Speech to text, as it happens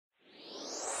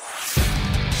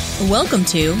Welcome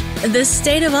to The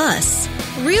State of Us.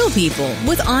 Real people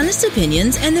with honest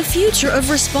opinions and the future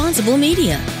of responsible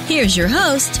media. Here's your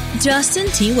host, Justin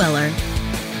T. Weller.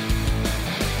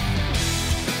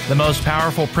 The most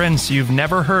powerful prince you've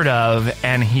never heard of,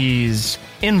 and he's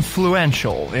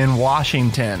influential in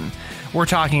Washington. We're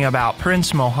talking about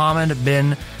Prince Mohammed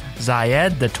bin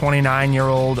Zayed, the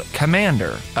 29-year-old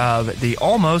commander of the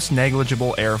almost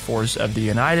negligible Air Force of the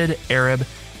United Arab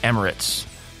Emirates.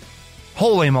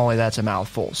 Holy moly, that's a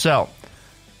mouthful. So,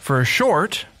 for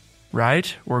short,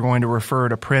 right, we're going to refer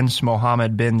to Prince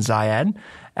Mohammed bin Zayed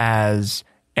as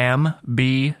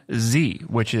MBZ,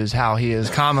 which is how he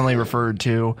is commonly referred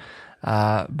to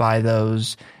by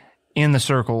those in the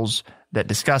circles that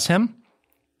discuss him.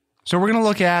 So we're going to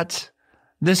look at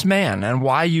this man and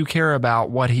why you care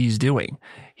about what he's doing.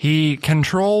 He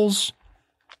controls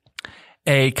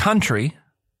a country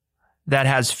that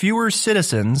has fewer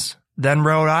citizens than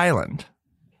Rhode Island.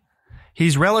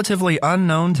 He's relatively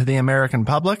unknown to the American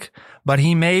public, but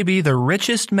he may be the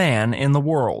richest man in the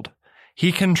world.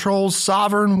 He controls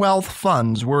sovereign wealth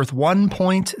funds worth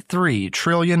 $1.3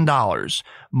 trillion,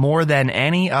 more than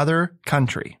any other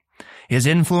country. His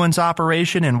influence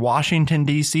operation in Washington,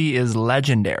 D.C. is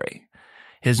legendary.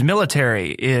 His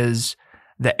military is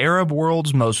the Arab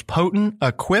world's most potent,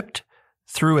 equipped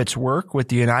through its work with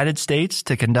the United States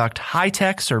to conduct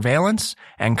high-tech surveillance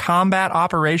and combat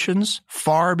operations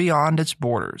far beyond its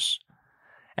borders.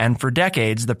 And for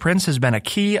decades, the prince has been a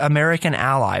key American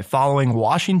ally following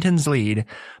Washington's lead,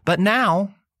 but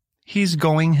now he's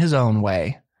going his own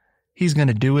way. He's going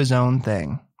to do his own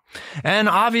thing. And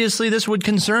obviously this would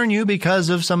concern you because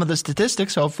of some of the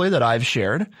statistics, hopefully, that I've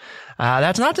shared.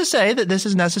 That's not to say that this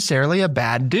is necessarily a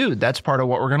bad dude. That's part of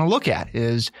what we're going to look at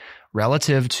is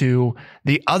relative to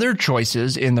the other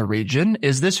choices in the region.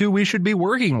 Is this who we should be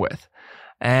working with?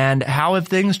 And how have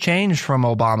things changed from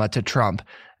Obama to Trump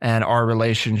and our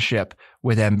relationship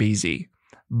with MBZ?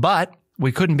 But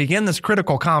we couldn't begin this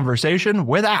critical conversation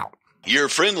without your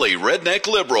friendly redneck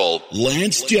liberal,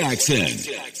 Lance Jackson.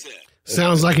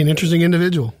 Sounds like an interesting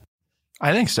individual.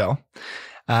 I think so.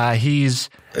 He's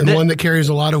one that carries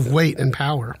a lot of weight and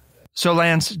power. So,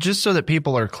 Lance, just so that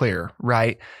people are clear,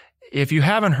 right? If you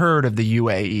haven't heard of the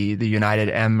UAE, the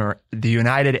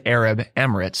United Arab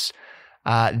Emirates,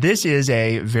 this is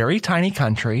a very tiny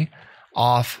country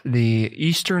off the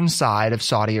eastern side of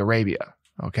Saudi Arabia,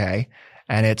 okay?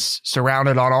 And it's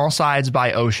surrounded on all sides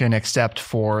by ocean except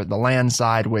for the land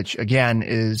side, which, again,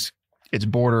 is its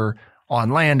border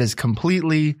on land is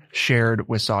completely shared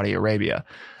with Saudi Arabia.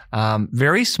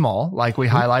 Very small, like we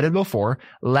highlighted before,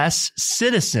 less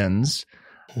citizens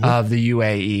of the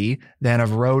UAE than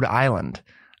of Rhode Island.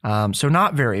 So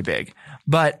not very big.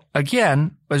 But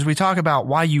again, as we talk about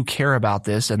why you care about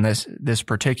this and this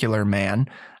particular man,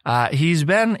 he's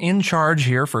been in charge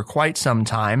here for quite some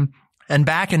time. And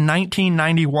back in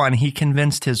 1991, he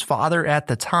convinced his father at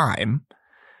the time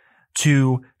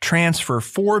to transfer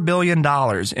 $4 billion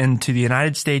into the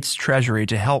United States Treasury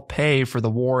to help pay for the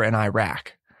war in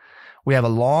Iraq. We have a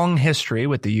long history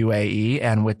with the UAE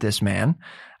and with this man.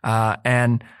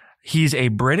 And he's a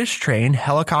British-trained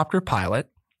helicopter pilot.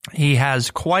 He has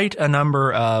quite a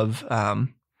number of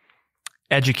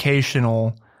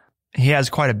he has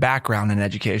quite a background in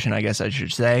education, I guess I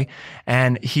should say.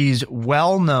 And he's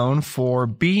well known for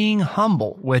being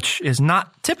humble, which is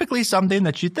not typically something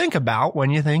that you think about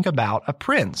when you think about a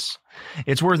prince.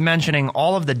 It's worth mentioning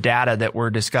all of the data that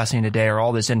we're discussing today, or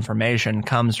all this information,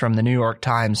 comes from the New York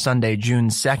Times Sunday, June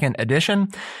 2nd edition.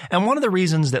 And one of the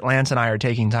reasons that Lance and I are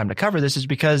taking time to cover this is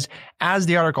because, as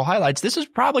the article highlights, this is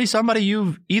probably somebody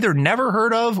you've either never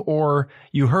heard of or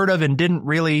you heard of and didn't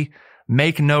really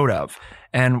make note of.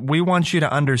 And we want you to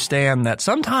understand that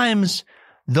sometimes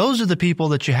those are the people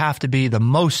that you have to be the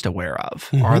most aware of,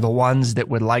 are the ones that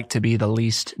would like to be the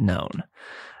least known.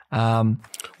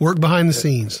 Work behind the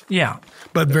scenes. Yeah.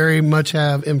 But very much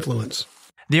have influence.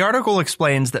 The article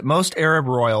explains that most Arab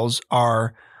royals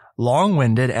are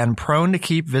long-winded and prone to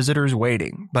keep visitors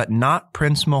waiting, but not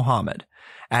Prince Mohammed.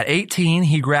 At 18,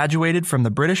 he graduated from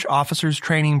the British Officers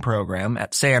Training Program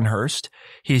at Sandhurst.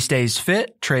 He stays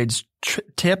fit, trades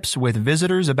tips with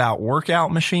visitors about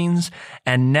workout machines,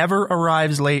 and never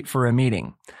arrives late for a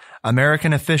meeting.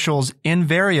 American officials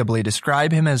invariably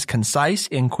describe him as concise,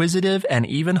 inquisitive, and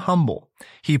even humble.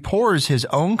 He pours his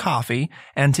own coffee,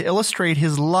 and to illustrate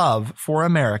his love for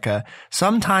America,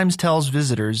 sometimes tells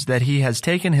visitors that he has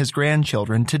taken his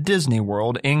grandchildren to Disney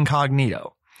World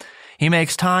incognito. He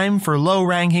makes time for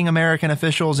low-ranking American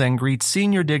officials and greets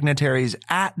senior dignitaries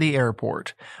at the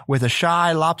airport. With a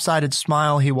shy, lopsided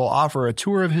smile, he will offer a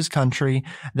tour of his country,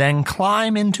 then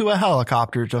climb into a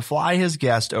helicopter to fly his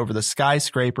guest over the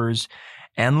skyscrapers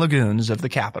and lagoons of the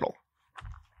capital.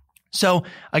 So,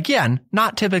 again,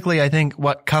 not typically, I think,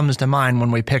 what comes to mind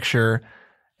when we picture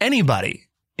anybody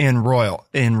in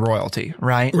royalty,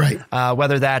 right? Right.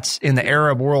 Whether that's in the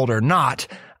Arab world or not,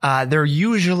 they're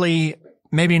usually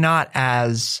maybe not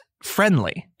as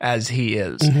friendly as he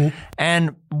is. Mm-hmm.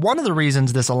 And one of the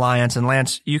reasons this alliance, and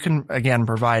Lance, you can again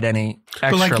provide any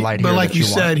extra light here. But like you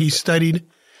said, he studied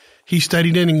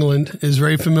in England, is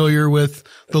very familiar with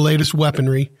the latest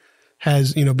weaponry,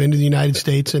 has, been to the United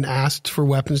States and asked for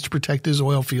weapons to protect his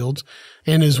oil fields,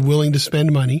 and is willing to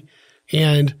spend money,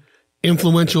 and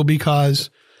influential because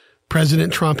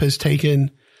President Trump has taken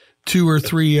 2 or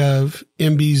 3 of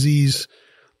MBZ's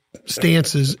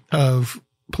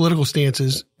political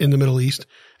stances in the Middle East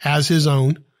as his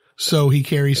own. So he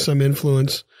carries some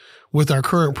influence with our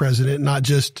current president, not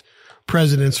just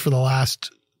presidents for the last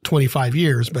 25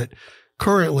 years, but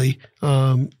currently,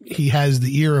 he has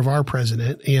the ear of our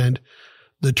president and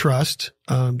the trust,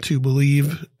 to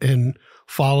believe and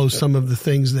follow some of the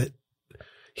things that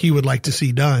he would like to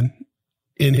see done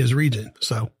in his region.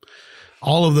 So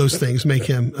all of those things make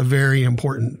him a very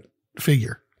important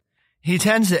figure. He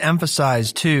tends to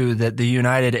emphasize, too, that the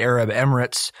United Arab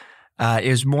Emirates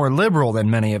is more liberal than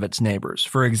many of its neighbors.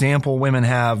 For example, women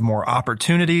have more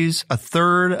opportunities.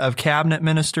 1/3 of cabinet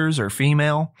ministers are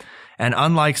female. And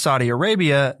unlike Saudi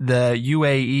Arabia, the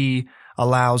UAE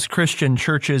allows Christian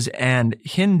churches and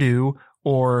Hindu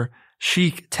or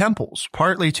Sikh temples,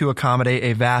 partly to accommodate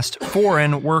a vast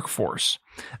foreign workforce.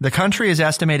 The country is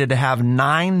estimated to have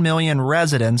 9 million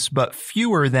residents, but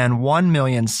fewer than 1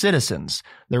 million citizens.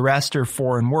 The rest are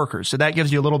foreign workers. So that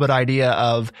gives you a little bit idea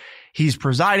of he's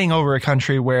presiding over a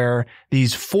country where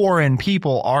these foreign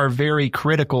people are very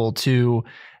critical to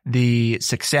the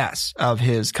success of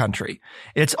his country.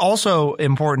 It's also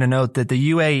important to note that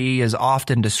the UAE is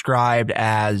often described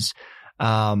as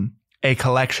a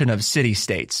collection of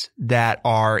city-states that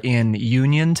are in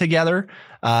union together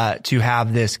to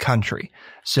have this country.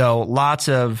 So lots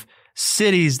of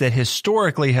cities that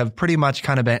historically have pretty much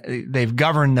they've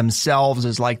governed themselves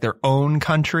as like their own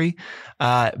country,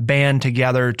 band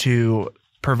together to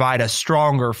provide a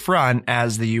stronger front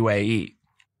as the UAE.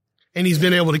 And he's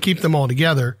been able to keep them all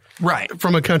together. Right.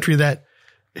 From a country that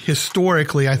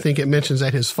historically, I think it mentions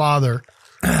that his father,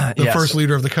 the first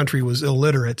leader of the country, was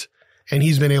illiterate. And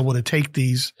he's been able to take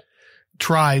these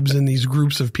tribes and these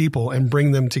groups of people and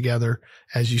bring them together,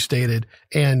 as you stated,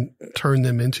 and turn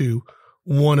them into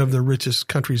one of the richest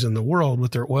countries in the world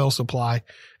with their oil supply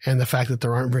and the fact that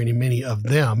there aren't very many of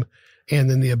them. And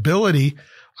then the ability,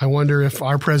 I wonder if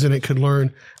our president could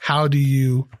learn, how do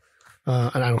you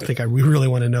and I don't think we really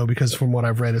want to know, because from what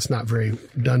I've read, it's not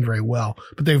done very well.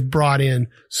 But they've brought in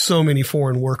so many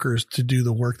foreign workers to do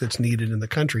the work that's needed in the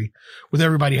country, with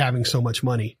everybody having so much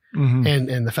money. Mm-hmm.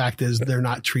 And the fact is, they're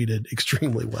not treated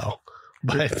extremely well.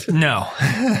 But no,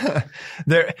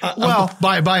 they're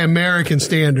by American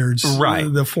standards,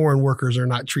 right? The foreign workers are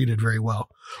not treated very well.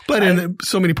 But in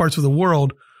so many parts of the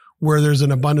world where there's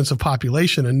an abundance of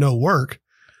population and no work,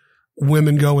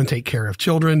 women go and take care of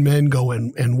children, men go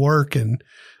and work and,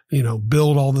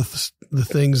 build all the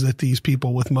things that these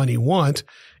people with money want,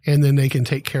 and then they can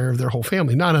take care of their whole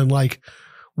family. Not unlike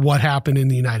what happened in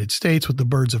the United States with the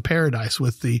birds of paradise,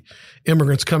 with the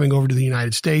immigrants coming over to the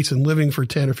United States and living for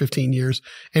 10 or 15 years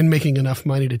and making enough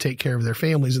money to take care of their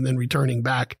families and then returning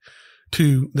back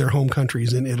to their home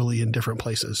countries in Italy and different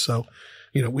places. So,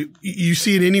 you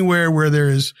see it anywhere where there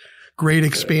is great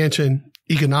expansion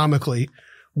economically,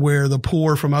 where the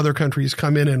poor from other countries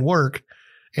come in and work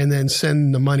and then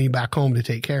send the money back home to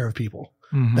take care of people.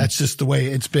 Mm-hmm. That's just the way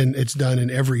it's done in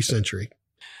every century.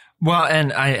 Well,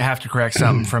 and I have to correct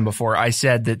something from before. I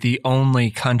said that the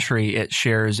only country it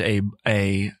shares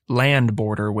a land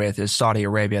border with is Saudi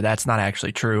Arabia. That's not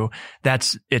actually true.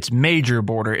 That's its major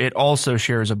border. It also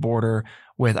shares a border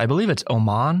with, I believe it's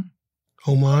Oman.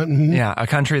 Oman. Mm-hmm. Yeah. A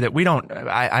country that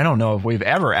I don't know if we've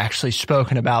ever actually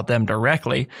spoken about them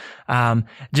directly.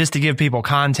 Just to give people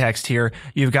context here,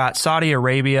 you've got Saudi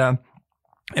Arabia.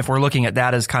 If we're looking at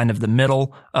that as kind of the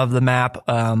middle of the map,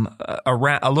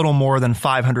 around a little more than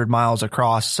 500 miles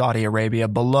across Saudi Arabia.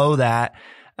 Below that,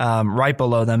 right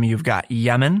below them, you've got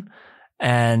Yemen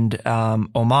and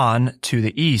Oman to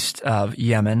the east of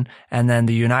Yemen. And then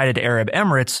the United Arab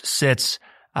Emirates sits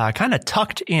kind of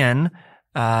tucked in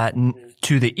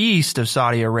to the east of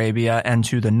Saudi Arabia and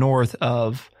to the north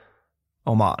of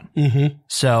Oman. Mm-hmm.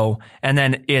 So, and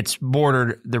then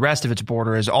the rest of its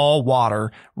border is all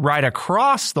water. Right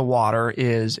across the water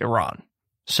is Iran.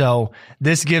 So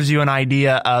this gives you an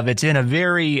idea of it's in a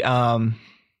very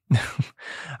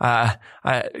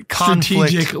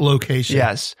strategic location.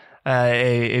 Yes.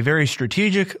 A very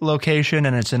strategic location,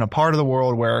 and it's in a part of the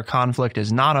world where conflict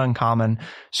is not uncommon.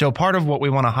 So part of what we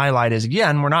want to highlight is,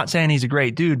 again, we're not saying he's a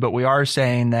great dude, but we are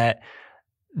saying that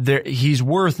he's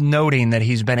worth noting that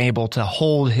he's been able to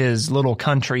hold his little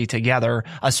country together,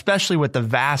 especially with the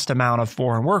vast amount of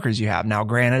foreign workers you have. Now,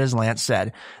 granted, as Lance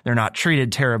said, they're not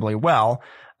treated terribly well,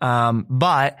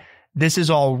 but this is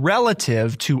all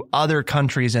relative to other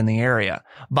countries in the area.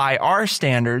 By our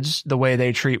standards, the way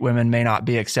they treat women may not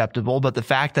be acceptable, but the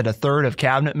fact that a third of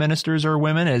cabinet ministers are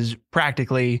women is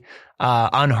practically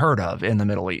unheard of in the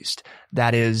Middle East.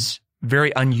 That is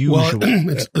very unusual.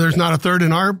 Well, there's not a third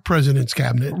in our president's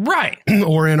cabinet. Right.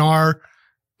 Or in our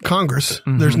Congress.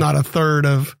 Mm-hmm. There's not a third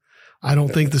of, I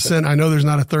don't think the Senate, I know there's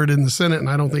not a third in the Senate, and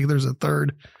I don't think there's a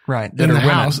third in the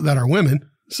House that are women.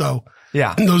 So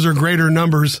yeah, those are greater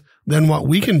numbers than what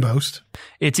we can boast.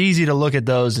 It's easy to look at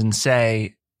those and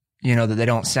say, that they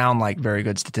don't sound like very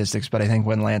good statistics, but I think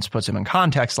when Lance puts them in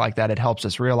context like that, it helps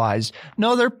us realize,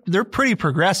 no, they're pretty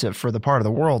progressive for the part of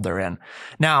the world they're in.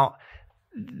 Now,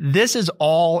 this is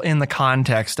all in the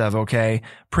context of,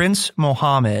 Prince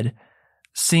Mohammed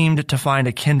seemed to find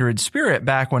a kindred spirit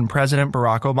back when President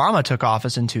Barack Obama took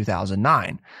office in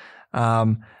 2009.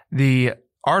 The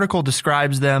article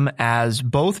describes them as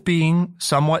both being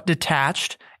somewhat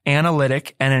detached,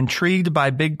 analytic, and intrigued by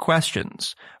big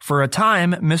questions. For a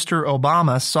time, Mr.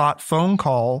 Obama sought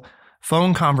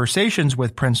phone conversations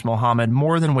with Prince Mohammed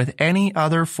more than with any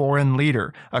other foreign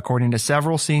leader, according to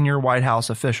several senior White House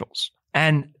officials.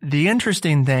 And the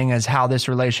interesting thing is how this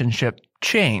relationship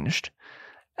changed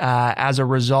as a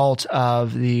result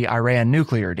of the Iran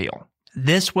nuclear deal.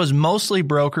 This was mostly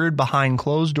brokered behind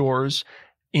closed doors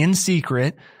in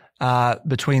secret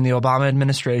between the Obama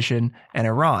administration and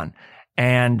Iran.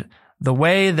 And the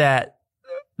way that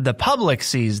the public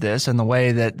sees this and the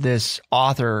way that this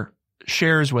author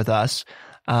shares with us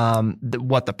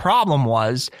what the problem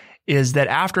was is that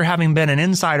after having been an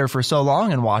insider for so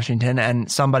long in Washington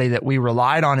and somebody that we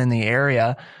relied on in the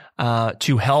area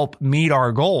to help meet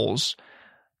our goals,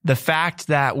 the fact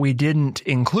that we didn't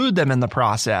include them in the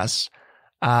process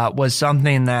was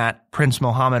something that Prince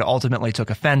Mohammed ultimately took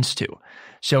offense to.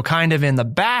 So kind of in the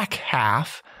back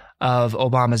half of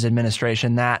Obama's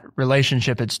administration, that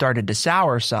relationship had started to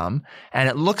sour some, and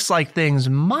it looks like things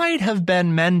might have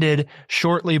been mended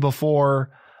shortly before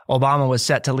Obama was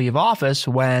set to leave office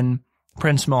when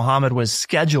Prince Mohammed was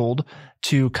scheduled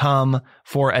to come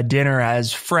for a dinner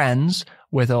as friends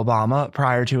with Obama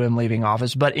prior to him leaving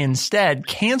office, but instead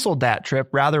canceled that trip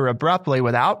rather abruptly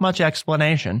without much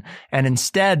explanation and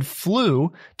instead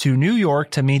flew to New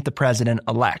York to meet the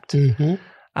president-elect.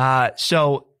 Mm-hmm.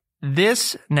 So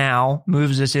this now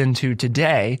moves us into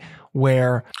today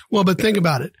where... Well, but think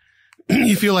about it.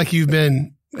 You feel like you've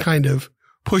been kind of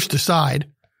pushed aside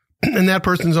and that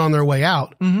person's on their way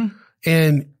out. Mm-hmm.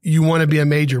 And you want to be a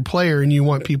major player and you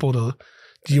want people to,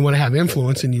 you want to have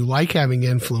influence and you like having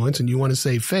influence and you want to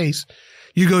save face.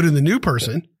 You go to the new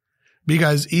person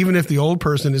because even if the old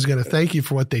person is going to thank you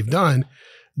for what they've done,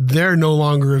 they're no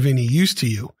longer of any use to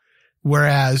you.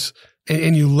 Whereas,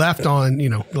 and you left on,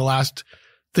 the last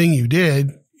thing you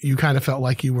did, you kind of felt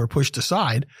like you were pushed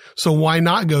aside. So why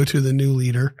not go to the new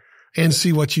leader and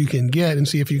see what you can get and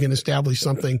see if you can establish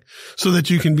something so that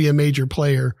you can be a major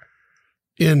player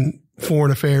in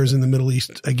foreign affairs in the Middle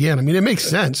East again? I mean, it makes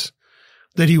sense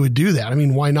that he would do that. I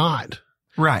mean, why not?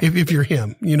 Right. If you're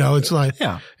him, it's like,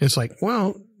 It's like,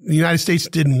 well, the United States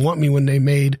didn't want me when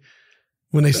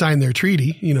they signed their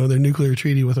treaty, their nuclear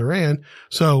treaty with Iran.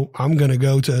 So I'm going to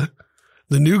go to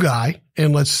the new guy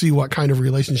and let's see what kind of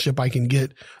relationship I can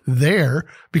get there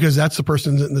because that's the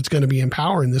person that's going to be in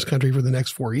power in this country for the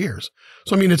next 4 years.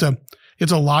 So, I mean, it's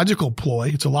a logical ploy.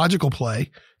 It's a logical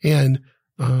play and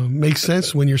makes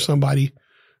sense when you're somebody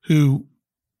who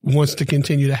wants to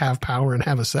continue to have power and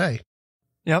have a say.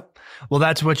 Yep. Well,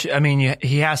 that's what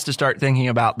he has to start thinking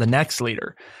about the next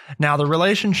leader. Now, the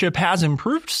relationship has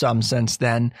improved some since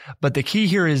then, but the key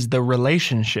here is the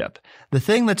relationship. The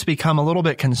thing that's become a little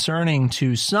bit concerning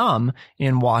to some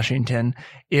in Washington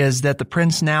is that the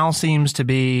prince now seems to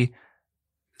be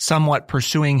somewhat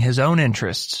pursuing his own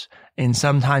interests and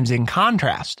sometimes in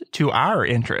contrast to our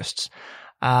interests.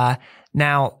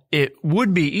 Now, it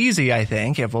would be easy, I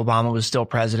think, if Obama was still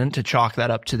president to chalk that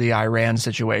up to the Iran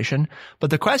situation.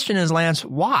 But the question is, Lance,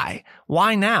 why?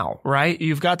 Why now, right?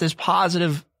 You've got this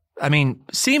positive I mean,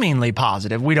 seemingly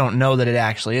positive. We don't know that it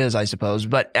actually is, I suppose,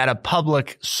 but at a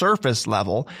public surface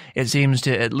level, it seems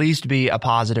to at least be a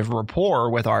positive rapport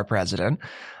with our president.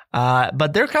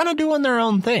 But they're kind of doing their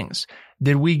own things.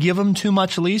 Did we give them too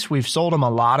much lease? We've sold them a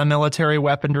lot of military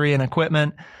weaponry and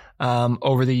equipment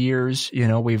over the years. You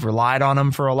know, we've relied on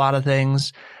them for a lot of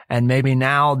things. And maybe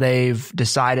now they've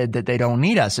decided that they don't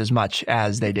need us as much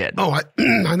as they did. Oh,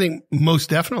 I think most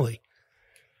definitely.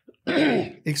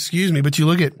 Excuse me, but you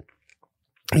look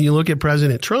at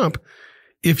President Trump.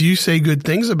 If you say good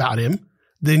things about him,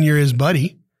 then you're his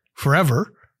buddy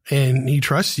forever, and he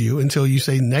trusts you until you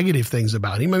say negative things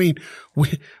about him. I mean,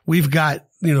 we've got,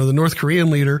 you know, the North Korean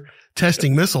leader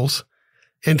testing missiles,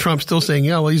 and Trump still saying,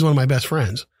 yeah, well, he's one of my best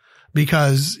friends,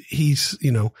 because he's,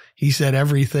 you know, he said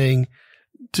everything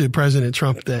to President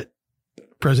Trump that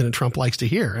President Trump likes to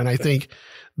hear. And I think,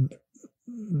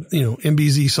 you know,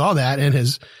 MBZ saw that and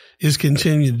is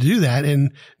continuing to do that,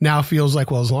 and now feels like,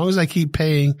 well, as long as I keep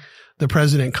paying the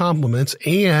president compliments,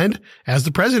 and as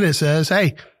the president says,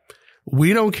 hey,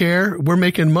 we don't care. We're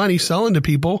making money selling to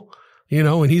people, you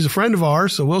know, and he's a friend of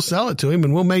ours, so we'll sell it to him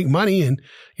and we'll make money. And,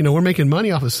 you know, we're making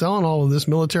money off of selling all of this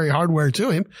military hardware to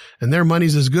him, and their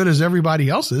money's as good as everybody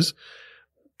else's.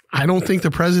 I don't think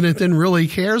the president then really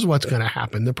cares what's going to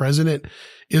happen. The president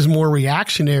is more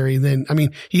reactionary than, I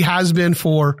mean, he has been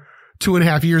for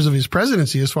 2.5 years of his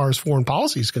presidency as far as foreign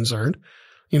policy is concerned.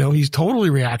 You know, he's totally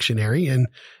reactionary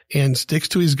and sticks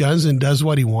to his guns and does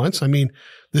what he wants. I mean,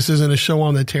 this isn't a show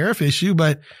on the tariff issue,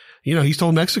 but, you know, he's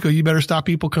told Mexico, you better stop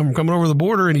people coming over the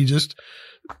border. And he just,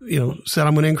 you know, said,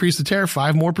 I'm going to increase the tariff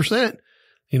 5% more.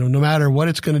 You know, no matter what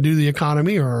it's going to do to the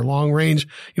economy or long range,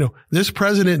 you know, this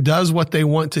president does what they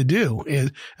want to do.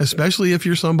 And especially if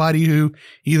you're somebody who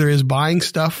either is buying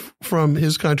stuff from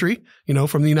his country, you know,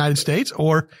 from the United States,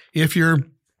 or if you're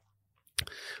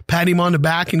patting him on the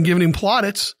back and giving him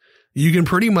plaudits, you can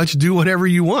pretty much do whatever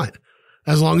you want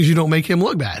as long as you don't make him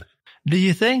look bad. Do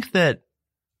you think that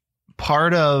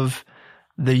part of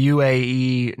the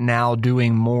UAE now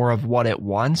doing more of what it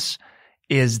wants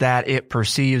is that it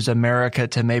perceives America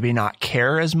to maybe not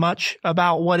care as much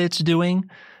about what it's doing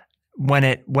when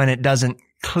it doesn't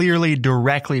clearly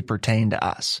directly pertain to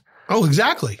us? Oh,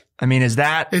 exactly. I mean, is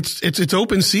that it's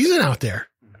open season out there?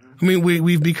 I mean,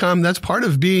 we've become, that's part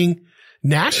of being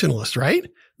nationalist, right?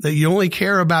 That you only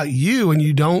care about you and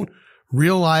you don't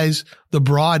realize the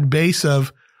broad base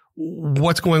of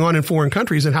what's going on in foreign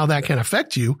countries and how that can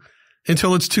affect you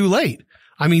until it's too late.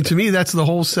 I mean, to me, that's the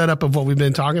whole setup of what we've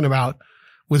been talking about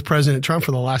with President Trump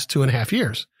for the last 2.5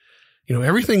 years. You know,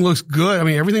 everything looks good. I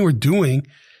mean, everything we're doing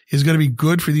is going to be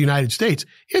good for the United States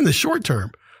in the short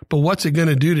term, but what's it going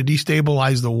to do to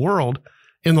destabilize the world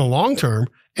in the long term?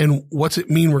 And what's it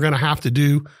mean we're going to have to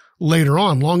do later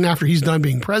on, long after he's done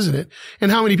being president?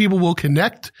 And how many people will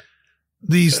connect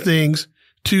these things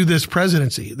to this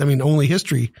presidency? I mean, only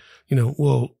history, you know,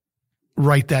 will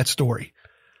write that story.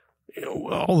 You know,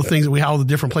 all the things that all the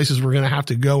different places we're going to have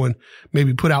to go and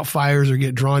maybe put out fires or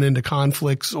get drawn into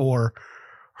conflicts or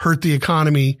hurt the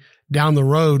economy down the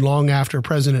road long after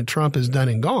President Trump is done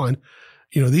and gone.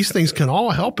 You know, these things can all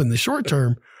help in the short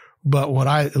term. But what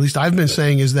at least I've been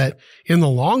saying is that in the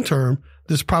long term,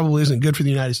 this probably isn't good for the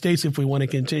United States if we want to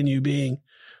continue being,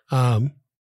 a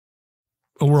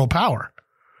world power,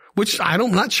 which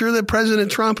I'm not sure that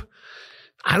President Trump,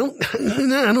 I don't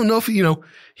know if, you know,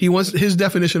 he wants his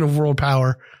definition of world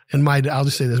power and I'll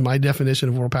just say this, my definition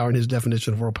of world power and his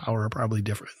definition of world power are probably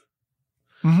different.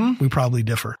 Mm-hmm. We probably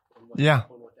differ. Yeah.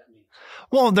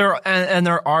 Well,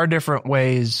 there are different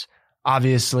ways,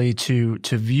 obviously, to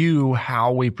view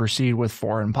how we proceed with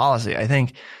foreign policy. I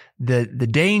think the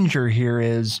danger here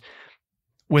is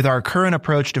with our current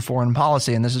approach to foreign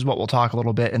policy, and this is what we'll talk a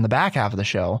little bit in the back half of the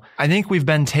show. I think we've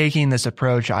been taking this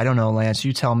approach, I don't know, Lance,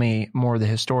 you tell me, more the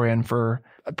historian, for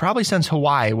probably since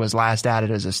Hawaii was last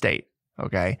added as a state.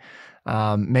 Okay.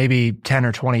 Maybe 10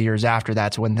 or 20 years after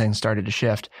that's when things started to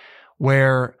shift,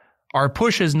 where our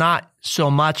push has not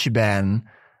so much been,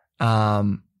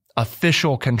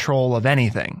 official control of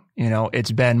anything. You know,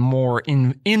 it's been more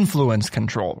influence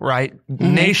control, right?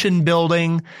 Mm-hmm. Nation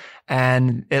building,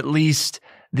 and at least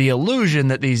the illusion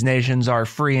that these nations are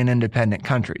free and independent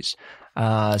countries.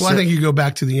 I think you go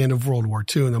back to the end of World War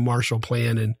II and the Marshall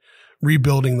Plan and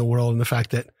rebuilding the world, and the fact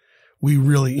that we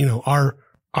really, you know,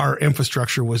 our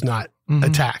infrastructure was not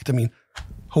attacked. I mean,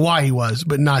 Hawaii was,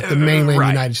 but not the mainland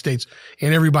United States,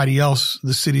 and everybody else.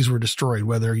 The cities were destroyed,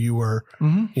 whether you were,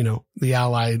 you know, the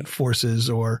Allied forces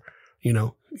or, you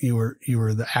know, you were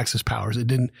the Axis powers. It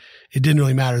didn't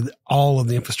really matter. All of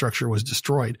the infrastructure was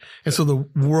destroyed. And so the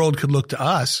world could look to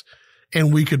us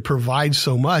and we could provide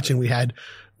so much. And we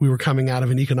we were coming out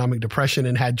of an economic depression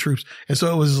and had troops. And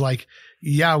so it was like,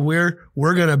 yeah, we're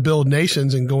going to build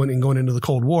nations and going into the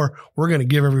Cold War. We're going to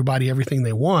give everybody everything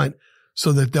they want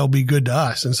so that they'll be good to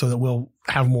us and so that we'll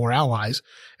have more allies.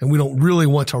 And we don't really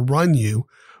want to run you,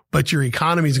 but your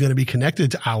economy is going to be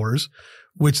connected to ours,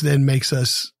 which then makes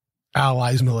us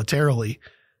allies militarily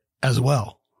as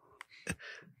well.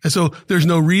 And so there's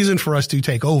no reason for us to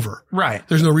take over. Right.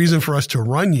 There's no reason for us to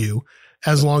run you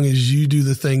as long as you do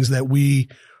the things that we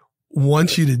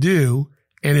want you to do.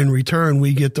 And in return,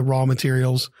 we get the raw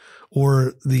materials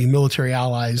or the military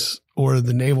allies or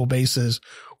the naval bases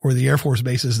or the Air Force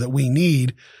bases that we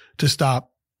need to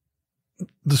stop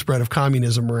the spread of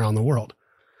communism around the world.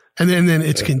 And then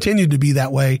it's continued to be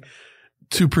that way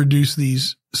to produce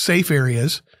these safe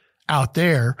areas out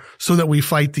there so that we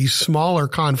fight these smaller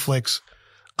conflicts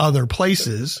other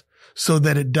places so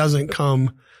that it doesn't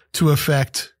come to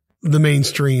affect the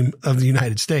mainstream of the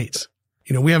United States.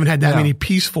 You know, we haven't had that many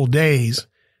peaceful days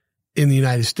in the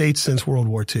United States since World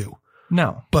War II.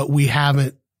 No. But we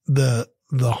haven't, the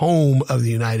home of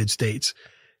the United States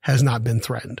has not been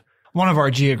threatened. One of our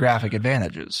geographic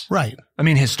advantages. Right. I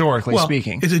mean, historically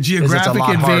speaking. It's a geographic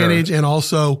advantage and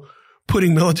also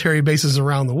putting military bases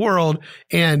around the world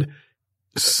and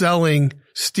selling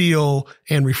steel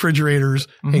and refrigerators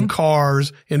and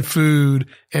cars and food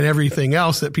and everything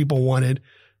else that people wanted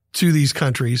to these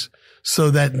countries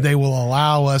so that they will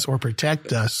allow us or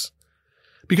protect us,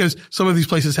 because some of these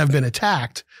places have been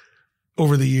attacked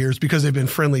over the years because they've been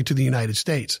friendly to the United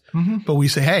States. But we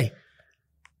say, hey,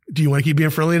 do you want to keep being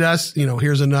friendly to us? You know,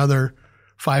 here's another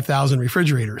 5,000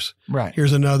 refrigerators. Right.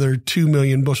 Here's another 2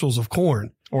 million bushels of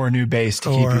corn. Or a new base to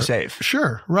keep you safe.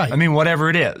 Sure. Right. I mean, whatever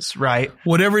it is, right?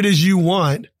 Whatever it is you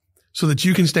want so that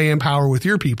you can stay in power with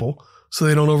your people so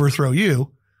they don't overthrow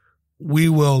you, we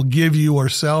will give you or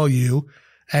sell you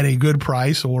at a good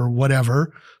price or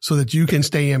whatever so that you can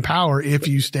stay in power if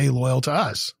you stay loyal to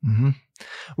us.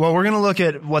 Well, we're going to look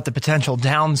at what the potential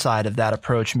downside of that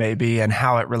approach may be and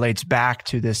how it relates back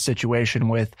to this situation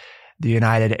with the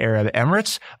United Arab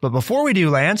Emirates. But before we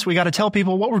do, Lance, we got to tell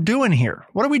people what we're doing here.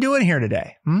 What are we doing here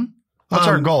today? What's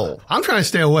our goal? I'm trying to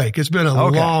stay awake. It's been a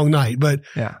long night, but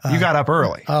you got up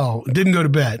early. Didn't go to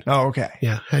bed. Oh, okay.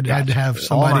 Yeah. Had to have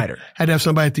somebody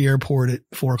at the airport at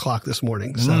 4:00 this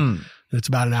morning. So it's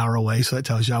about an hour away. So that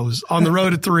tells you I was on the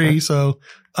road at 3. So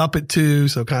up at 2.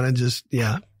 So kind of just,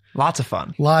 lots of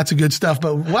fun. Lots of good stuff.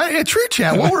 But at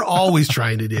TrueChat, what we're always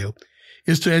trying to do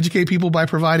is to educate people by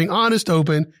providing honest,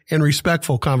 open, and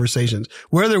respectful conversations.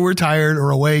 Whether we're tired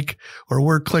or awake or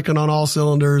we're clicking on all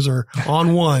cylinders or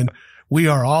on one, we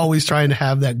are always trying to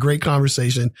have that great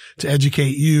conversation to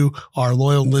educate you, our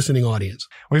loyal listening audience.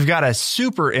 We've got a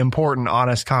super important,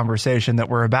 honest conversation that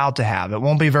we're about to have. It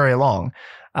won't be very long.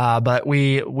 But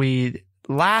we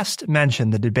last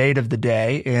mentioned the debate of the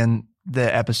day in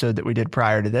the episode that we did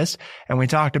prior to this, and we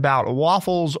talked about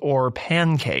waffles or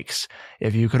pancakes.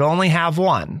 If you could only have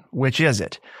one, which is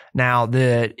it? Now,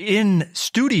 the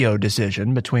in-studio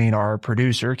decision between our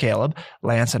producer, Caleb,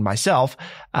 Lance, and myself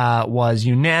was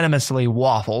unanimously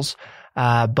waffles.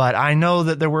 But I know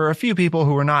that there were a few people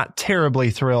who were not terribly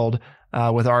thrilled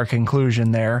with our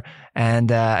conclusion there.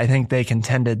 And I think they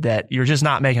contended that you're just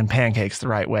not making pancakes the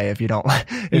right way if you don't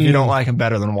like them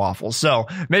better than waffles. So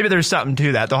maybe there's something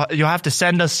to that. You'll have to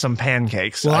send us some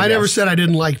pancakes. Well, I never said I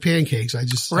didn't like pancakes. I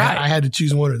just I had to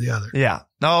choose one or the other. Yeah.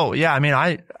 Oh, yeah. I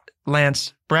mean,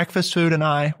 Lance, breakfast food and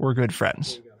I, we're good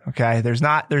friends. Okay. There's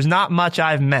not much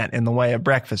I've met in the way of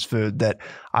breakfast food that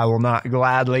I will not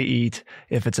gladly eat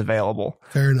if it's available.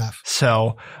 Fair enough.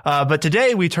 So, but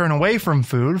today we turn away from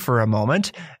food for a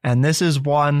moment, and this is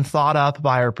one thought up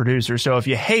by our producer. So if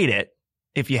you hate it,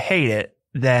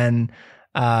 then,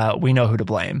 we know who to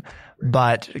blame.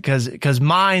 But because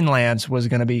mine, Lance, was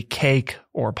going to be cake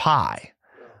or pie.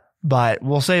 But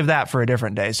we'll save that for a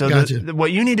different day. So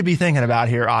what you need to be thinking about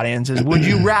here, audience, is would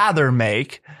you rather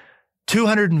make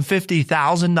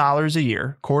 $250,000 a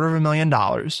year,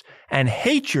 $250,000, and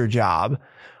hate your job,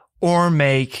 or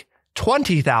make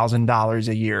 $20,000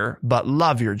 a year but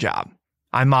love your job?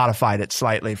 I modified it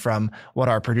slightly from what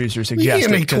our producer suggested. You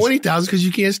can't make $20,000 because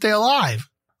you can't stay alive.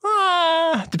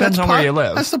 Depends on where you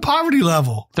live. That's the poverty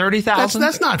level. 30,000.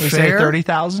 That's not fair. Say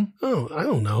 30,000. Oh, I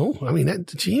don't know. I mean,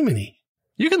 that's Jiminy.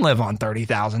 You can live on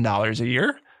 $30,000 a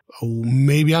year. Oh,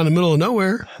 maybe out in the middle of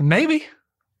nowhere. Maybe.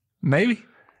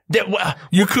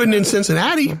 You couldn't in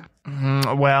Cincinnati.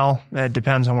 Well, it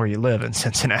depends on where you live in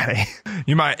Cincinnati.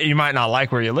 You might not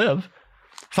like where you live.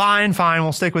 Fine.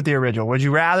 We'll stick with the original. Would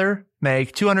you rather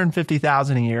make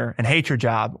 $250,000 a year and hate your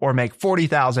job, or make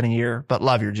 $40,000 a year but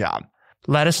love your job?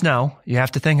 Let us know. You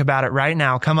have to think about it right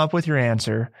now. Come up with your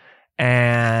answer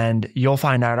And you'll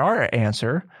find out our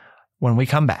answer when we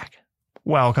come back.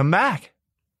 Welcome back.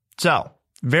 So,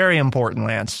 very important,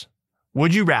 Lance.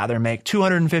 Would you rather make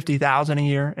 $250,000 a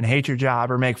year and hate your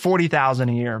job, or make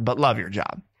 $40,000 a year but love your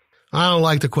job? I don't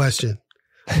like the question,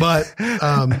 but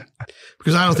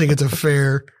because I don't think it's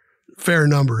a fair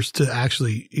numbers to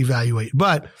actually evaluate.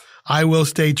 But I will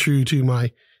stay true to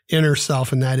my inner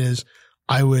self, and that is,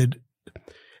 I would,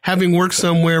 having worked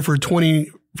somewhere for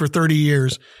 30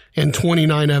 years and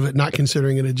 29 of it not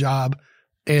considering it a job,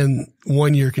 and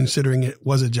 1 year considering it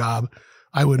was a job,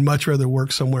 I would much rather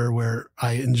work somewhere where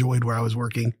I enjoyed where I was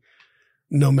working,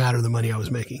 no matter the money I was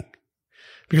making.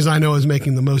 Because I know I was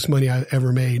making the most money I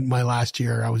ever made my last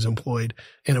year I was employed,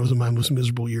 and it was my most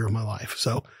miserable year of my life.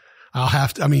 So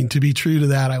to be true to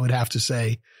that, I would have to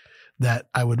say that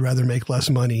I would rather make less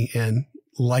money and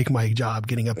like my job,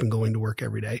 getting up and going to work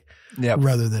every day,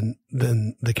 rather than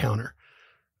the counter.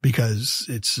 Because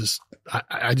it's just,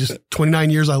 I just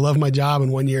 29 years, I love my job,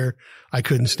 and 1 year I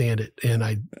couldn't stand it.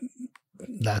 And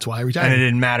that's why I retired. And it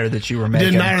didn't matter that you were making.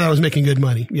 It didn't matter that I was making good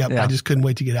money. Yep. I just couldn't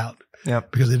wait to get out.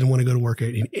 Yep. Because I didn't want to go to work.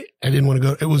 I didn't want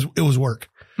to go. It was work.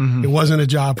 Mm-hmm. It wasn't a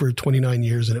job for 29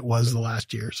 years, and it was the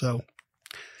last year. So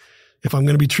if I'm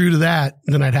going to be true to that,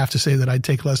 then I'd have to say that I'd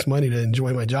take less money to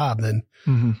enjoy my job than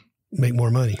make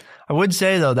more money. I would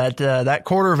say though that that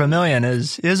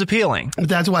 $250,000 is appealing. But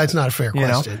that's why it's not a fair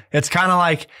question. You know? It's kind of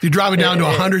like if you drop it down to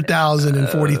 100,000 and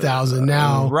 40,000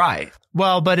 now. Right.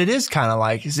 Well, but it is kind of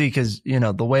like, see, because,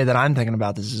 the way that I'm thinking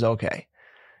about this is, okay,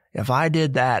 if I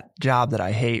did that job that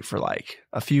I hate for like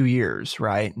a few years,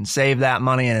 right, and save that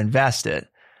money and invest it,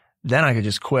 then I could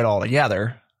just quit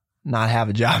altogether, not have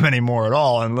a job anymore at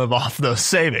all, and live off those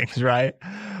savings, right?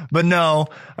 But no,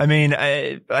 I mean,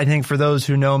 I think for those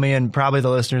who know me, and probably the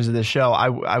listeners of this show,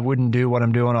 I wouldn't do what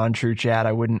I'm doing on TrueChat.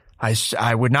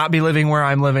 I would not be living where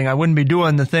I'm living. I wouldn't be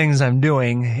doing the things I'm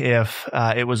doing if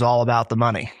it was all about the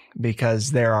money,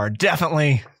 because there are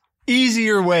definitely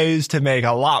easier ways to make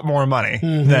a lot more money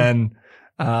than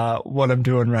what I'm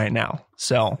doing right now.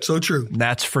 So true.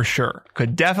 That's for sure.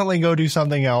 Could definitely go do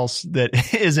something else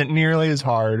that isn't nearly as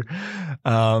hard,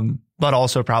 but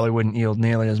also probably wouldn't yield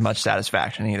nearly as much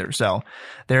satisfaction either. So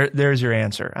there's your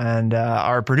answer. And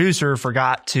our producer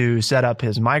forgot to set up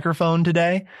his microphone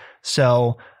today,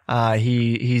 so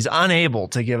he's unable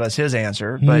to give us his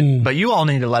answer. But you all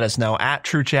need to let us know at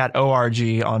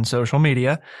TrueChat.org on social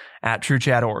media, at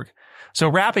TrueChat.org. So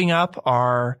wrapping up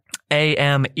our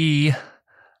AME.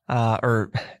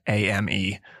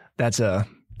 AME. That's a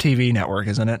TV network,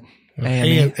 isn't it?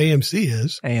 AMC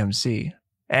is. AMC.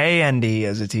 A&D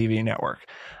is a TV network.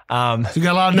 So you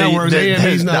got a lot of networks.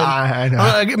 AME's not. I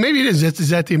know. Maybe it is. Is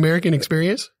that the American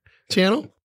Experience channel?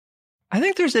 I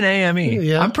think there's an AME.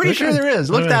 Yeah, I'm pretty sure there is.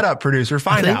 Look that up, producer.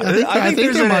 Find out. I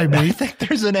think there might be. I think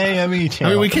there's an AME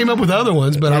channel. I mean, we came up with other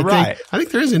ones, but I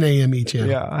think there is an AME channel.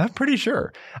 Yeah, I'm pretty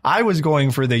sure. I was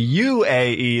going for the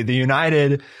UAE, the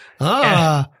United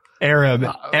Arab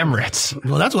Emirates.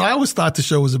 Well, that's what I always thought the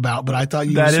show was about, but I thought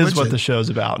that is what the show's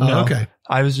about. No, okay.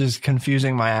 I was just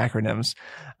confusing my acronyms.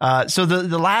 So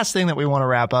the last thing that we want to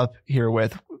wrap up here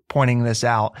with, pointing this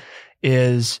out,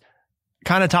 is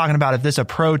kind of talking about if this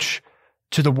approach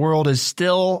to the world is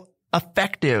still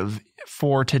effective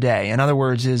for today. In other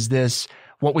words, is this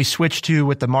what we switched to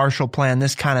with the Marshall Plan,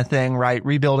 this kind of thing, right?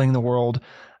 Rebuilding the world.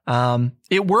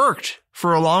 It worked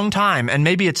for a long time, and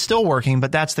maybe it's still working,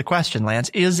 but that's the question, Lance.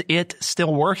 Is it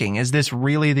still working? Is this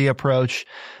really the approach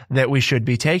that we should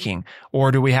be taking?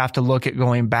 Or do we have to look at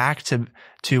going back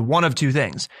to one of two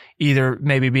things, either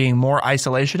maybe being more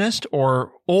isolationist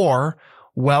or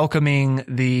welcoming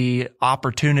the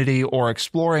opportunity or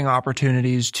exploring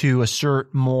opportunities to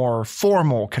assert more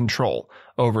formal control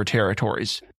over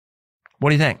territories?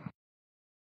 What do you think?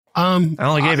 I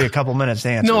only gave you a couple minutes to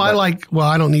answer. No, I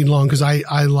don't need long, because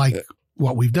I like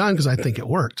what we've done, because I think it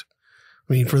worked.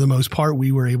 I mean, for the most part,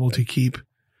 we were able to keep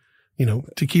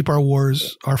our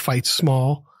wars, our fights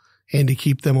small, and to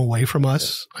keep them away from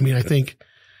us. I mean, I think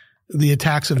the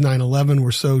attacks of 9/11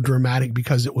 were so dramatic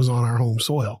because it was on our home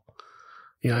soil.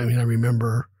 Yeah, I mean, I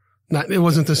remember it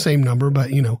wasn't the same number, but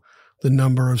the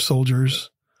number of soldiers,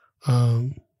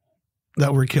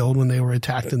 that were killed when they were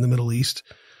attacked in the Middle East.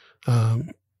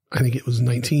 I think it was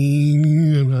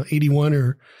 1981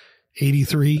 or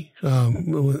 83,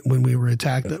 when we were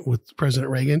attacked with President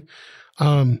Reagan.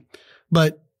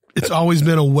 But it's always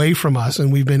been away from us,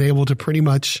 and we've been able to pretty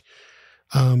much,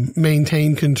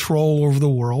 maintain control over the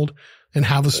world and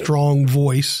have a strong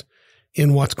voice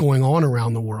in what's going on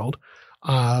around the world.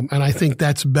 And I think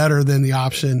that's better than the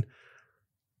option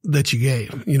that you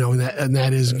gave, and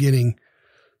that is getting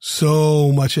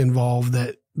so much involved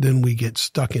that then we get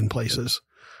stuck in places,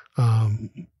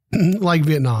 like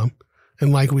Vietnam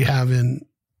and like we have in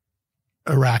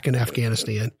Iraq and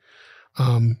Afghanistan,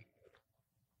 and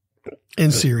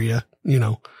Syria,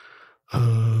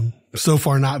 so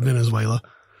far not Venezuela.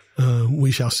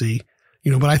 We shall see,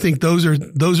 but I think those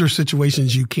are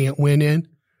situations you can't win in.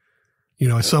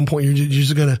 At some point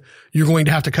you're going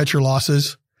to have to cut your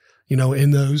losses,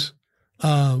 in those,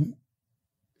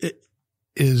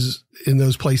 in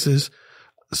those places.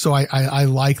 So I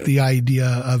like the idea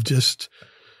of just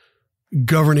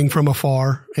governing from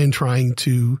afar and trying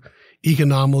to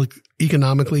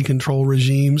economically control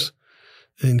regimes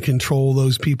and control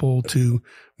those people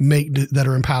that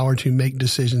are empowered to make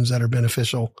decisions that are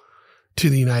beneficial to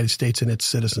the United States and its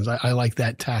citizens. I like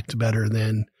that tact better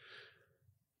than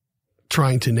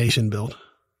trying to nation build.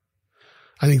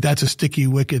 I think that's a sticky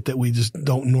wicket that we just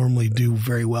don't normally do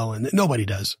very well in. Nobody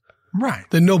does. Right.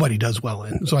 That nobody does well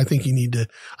in. So I think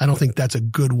I don't think that's a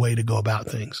good way to go about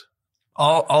things.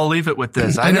 I'll leave it with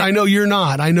this. I know you're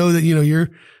not. I know that,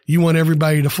 you want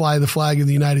everybody to fly the flag of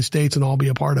the United States and all be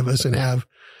a part of us and have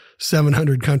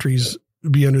 700 countries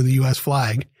be under the U.S.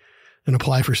 flag and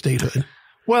apply for statehood.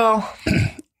 Well,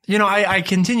 I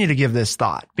continue to give this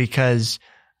thought because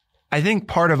I think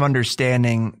part of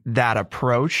understanding that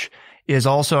approach is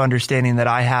also understanding that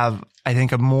I have, I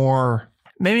think, a more,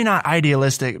 maybe not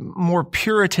idealistic, more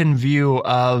Puritan view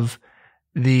of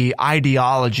the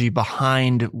ideology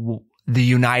behind the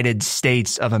United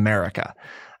States of America.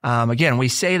 Again, we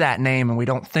say that name and we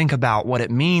don't think about what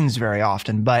it means very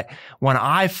often. But when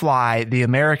I fly the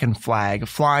American flag,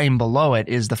 flying below it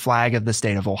is the flag of the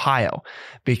state of Ohio,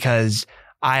 because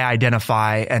I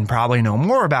identify and probably know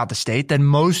more about the state than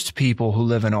most people who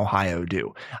live in Ohio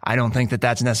do. I don't think that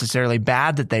that's necessarily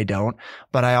bad that they don't,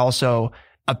 but I also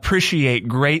appreciate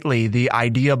greatly the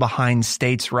idea behind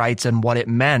states' rights and what it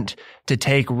meant to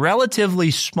take relatively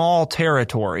small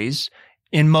territories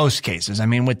in most cases. I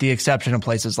mean, with the exception of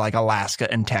places like Alaska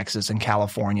and Texas and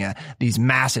California, these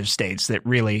massive states that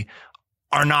really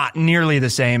are not nearly the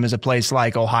same as a place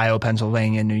like Ohio,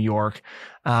 Pennsylvania, New York,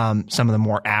 some of the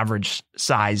more average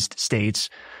sized states,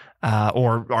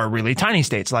 or really tiny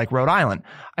states like Rhode Island.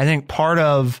 I think part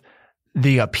of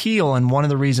the appeal and one of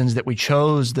the reasons that we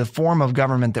chose the form of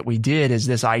government that we did is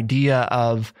this idea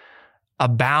of a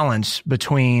balance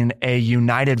between a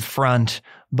united front,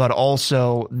 but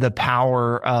also the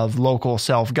power of local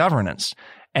self-governance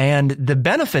and the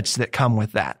benefits that come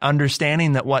with that.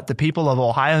 Understanding that what the people of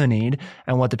Ohio need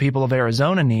and what the people of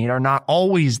Arizona need are not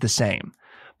always the same,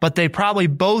 but they probably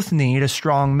both need a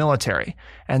strong military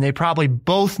and they probably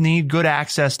both need good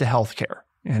access to healthcare.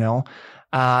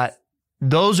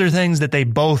 Those are things that they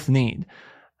both need.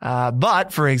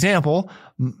 But for example,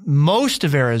 most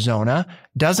of Arizona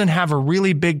doesn't have a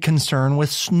really big concern with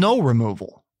snow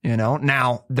removal.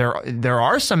 Now there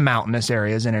are some mountainous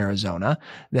areas in Arizona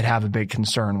that have a big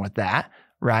concern with that,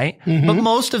 right? Mm-hmm. But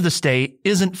most of the state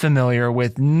isn't familiar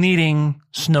with needing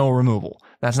snow removal.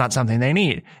 That's not something they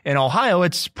need. In Ohio,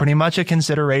 it's pretty much a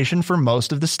consideration for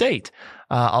most of the state,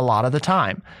 a lot of the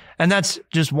time. And that's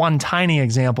just one tiny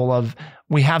example of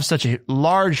we have such a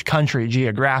large country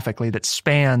geographically that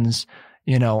spans,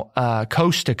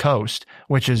 coast to coast,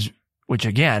 which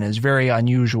again is very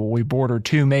unusual. We border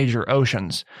two major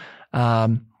oceans.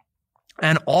 And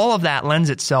all of that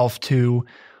lends itself to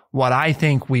what I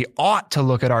think we ought to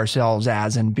look at ourselves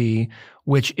as and be,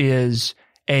 which is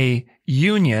a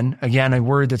union, again, a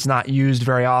word that's not used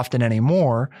very often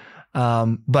anymore,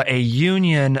 but a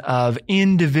union of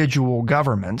individual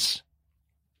governments,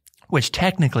 which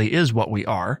technically is what we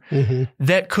are, mm-hmm.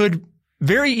 that could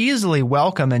very easily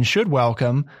welcome and should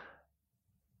welcome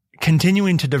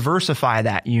continuing to diversify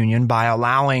that union by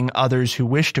allowing others who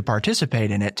wish to participate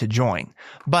in it to join.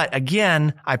 But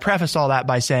again, I preface all that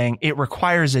by saying it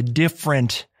requires I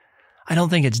don't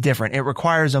think it's different. It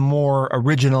requires a more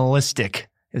originalistic,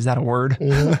 is that a word?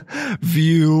 Mm-hmm.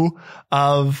 view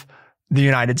of the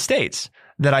United States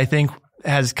that I think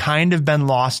has kind of been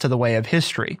lost to the way of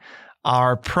history.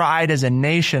 Our pride as a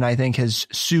nation, I think, has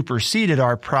superseded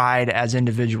our pride as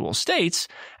individual states.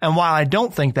 And while I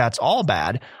don't think that's all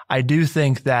bad, I do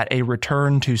think that a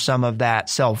return to some of that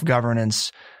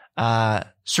self-governance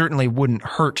certainly wouldn't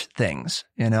hurt things,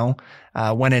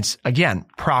 when it's, again,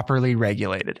 properly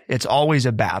regulated. It's always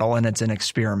a battle and it's an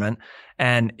experiment.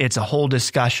 And it's a whole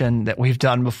discussion that we've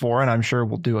done before, and I'm sure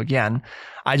we'll do again.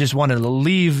 I just wanted to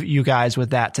leave you guys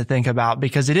with that to think about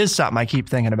because it is something I keep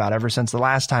thinking about ever since the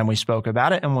last time we spoke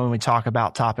about it and when we talk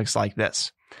about topics like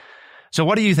this. So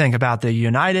what do you think about the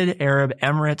United Arab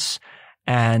Emirates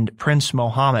and Prince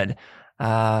Mohammed?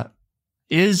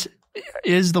 Is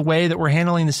is the way that we're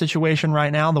handling the situation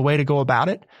right now the way to go about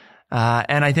it?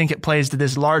 And I think it plays to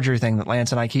this larger thing that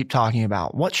Lance and I keep talking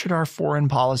about. What should our foreign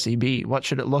policy be? What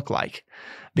should it look like?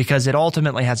 Because it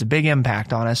ultimately has a big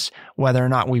impact on us, whether or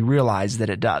not we realize that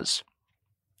it does.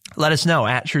 Let us know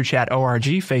at TrueChat.org,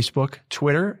 Facebook,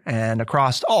 Twitter, and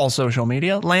across all social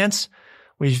media. Lance,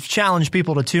 we've challenged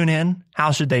people to tune in.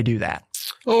 How should they do that?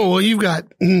 Oh, well, you've got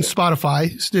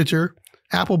Spotify, Stitcher,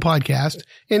 Apple Podcast,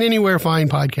 and anywhere fine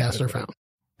podcasts are found.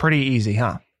 Pretty easy,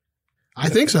 huh? I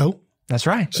think so. That's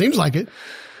right. Seems like it.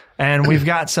 And we've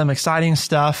got some exciting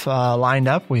stuff lined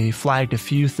up. We flagged a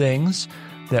few things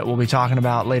that we'll be talking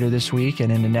about later this week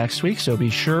and into next week. So be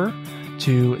sure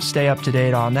to stay up to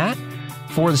date on that.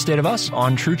 For the State of Us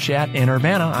on True Chat in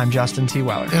Urbana, I'm Justin T.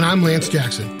 Weller. And I'm Lance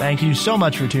Jackson. Thank you so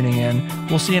much for tuning in.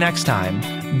 We'll see you next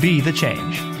time. Be the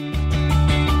change.